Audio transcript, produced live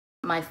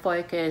My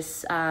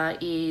focus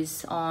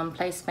is on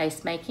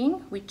place-based making,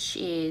 which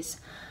is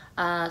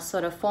a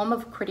sort of form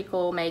of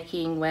critical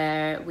making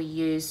where we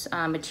use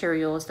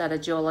materials that are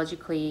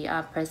geologically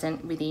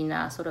present within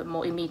a sort of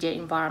more immediate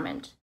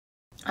environment.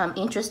 I'm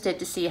interested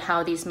to see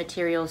how these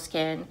materials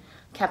can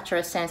capture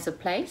a sense of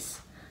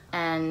place,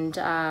 and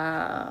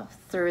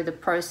through the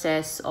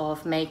process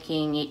of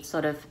making it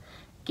sort of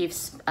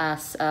gives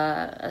us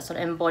a sort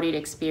of embodied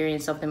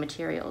experience of the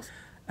materials.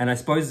 And I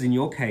suppose in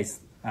your case,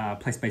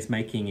 place-based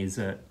making is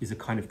a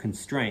kind of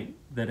constraint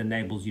that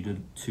enables you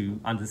to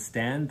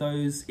understand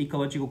those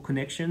ecological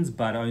connections,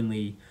 but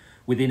only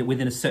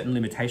within a certain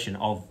limitation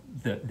of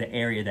the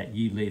area that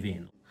you live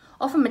in.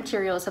 Often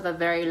materials have a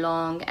very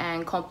long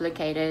and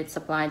complicated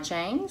supply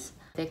chains.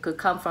 They could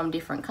come from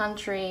different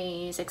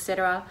countries,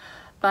 etc.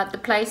 But the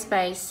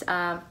place-based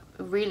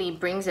really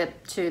brings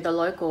it to the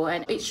local,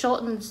 and it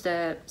shortens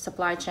the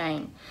supply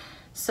chain.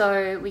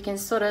 So we can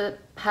sort of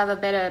have a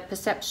better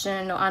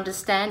perception or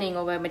understanding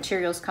of where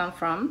materials come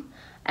from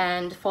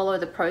and follow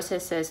the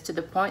processes to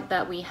the point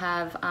that we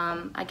have,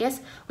 I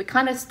guess, we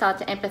kind of start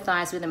to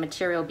empathize with the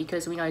material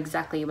because we know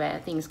exactly where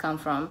things come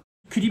from.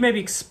 Could you maybe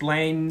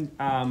explain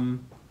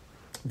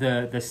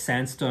the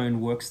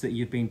sandstone works that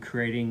you've been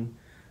creating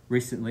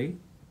recently?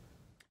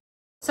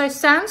 So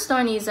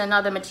sandstone is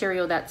another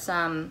material that's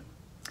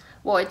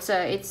well,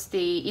 it's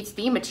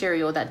the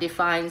material that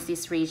defines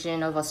this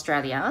region of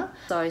Australia.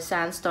 So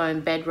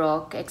sandstone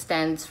bedrock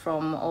extends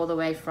from all the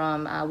way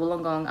from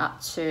Wollongong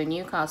up to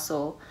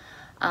Newcastle,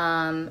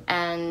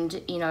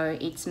 and you know,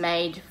 it's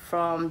made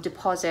from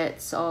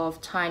deposits of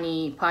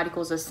tiny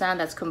particles of sand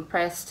that's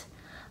compressed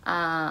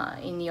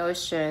in the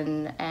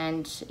ocean,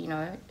 and you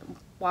know,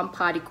 one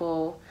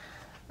particle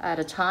at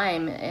a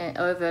time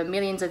over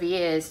millions of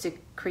years to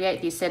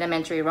create these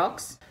sedimentary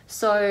rocks.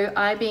 So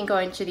I've been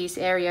going to these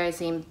areas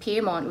in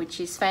Pyrmont,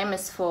 which is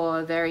famous for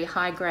a very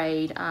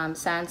high-grade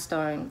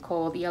sandstone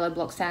called yellow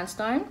block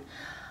sandstone,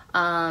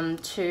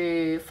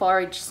 to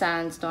forage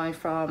sandstone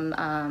from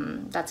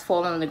that's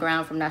fallen on the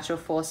ground from natural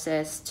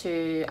forces,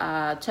 to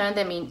turn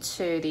them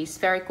into these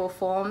spherical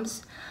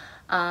forms,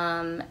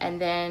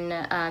 and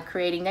then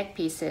creating neck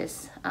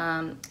pieces.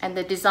 And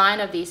the design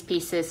of these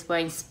pieces were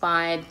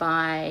inspired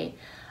by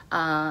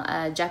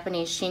a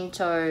Japanese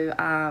Shinto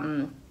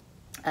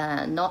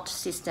knot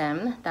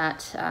system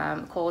that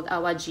called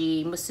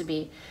awaji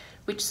musubi,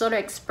 which sort of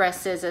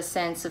expresses a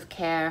sense of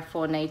care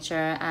for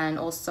nature and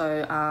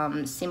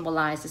also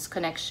symbolizes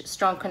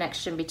strong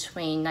connection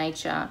between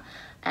nature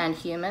and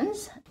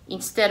humans.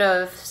 Instead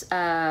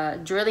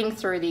of drilling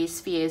through these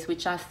spheres,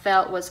 which I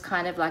felt was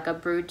kind of like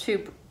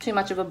too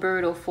much of a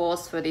brutal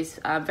force for these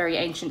very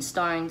ancient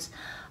stones,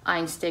 I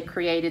instead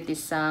created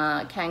this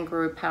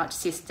kangaroo pouch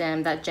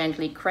system that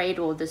gently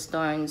cradled the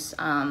stones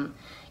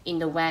in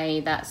the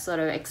way that sort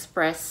of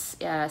express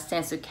a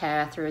sense of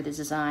care through the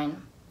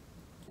design.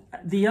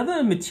 The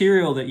other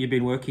material that you've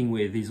been working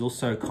with is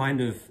also kind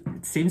of,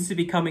 it seems to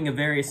be becoming a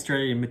very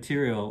Australian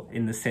material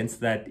in the sense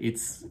that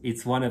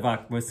it's one of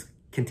our most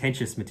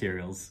contentious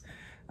materials,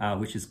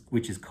 which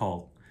is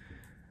coal.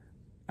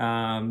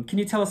 Can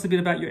you tell us a bit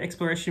about your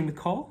exploration with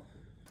coal?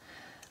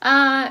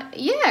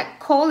 Yeah,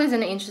 coal is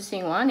an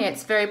interesting one.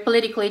 It's very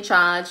politically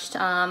charged.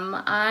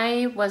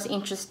 I was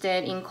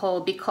interested in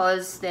coal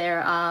because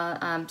there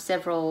are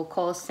several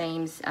coal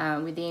seams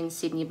within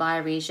Sydney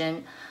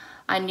bioregion.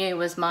 I knew it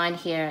was mined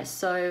here.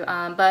 So,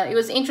 but it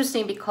was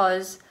interesting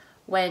because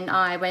when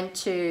I went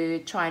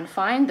to try and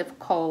find the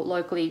coal,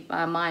 locally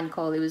mined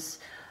coal, it was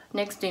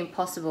next to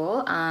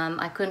impossible.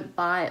 I couldn't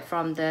buy it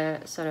from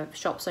the sort of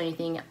shops or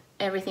anything.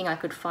 Everything I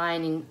could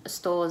find in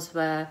stores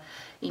were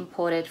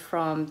imported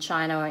from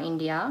China or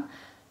India.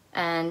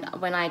 And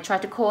when I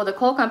tried to call the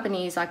coal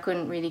companies, I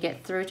couldn't really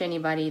get through to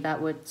anybody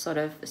that would sort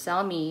of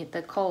sell me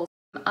the coal.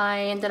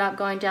 I ended up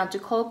going down to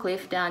Coal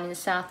Cliff down in the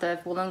south of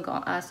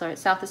Wollongong,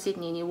 south of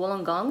Sydney near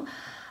Wollongong,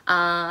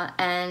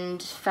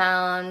 and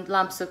found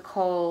lumps of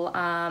coal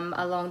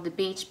along the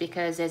beach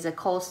because there's a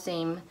coal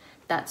seam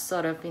that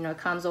sort of, you know,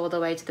 comes all the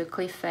way to the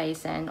cliff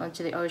face and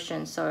onto the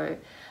ocean. So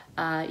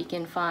you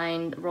can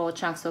find raw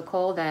chunks of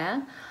coal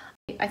there.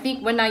 I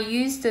think when I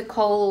use the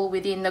coal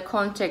within the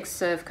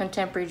context of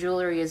contemporary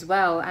jewellery as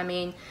well, I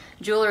mean,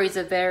 jewellery is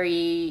a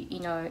very, you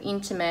know,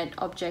 intimate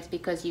object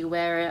because you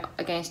wear it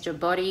against your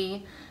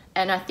body,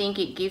 and I think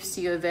it gives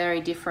you a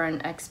very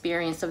different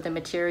experience of the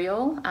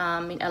material.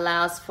 It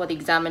allows for the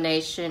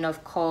examination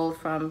of coal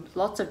from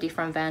lots of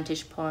different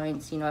vantage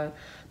points, you know,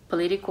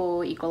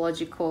 political,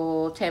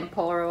 ecological,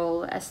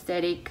 temporal,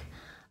 aesthetic.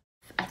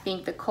 I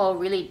think the coal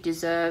really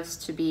deserves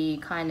to be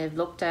kind of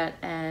looked at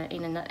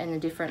in a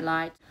different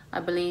light. I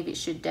believe it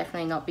should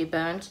definitely not be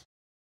burnt.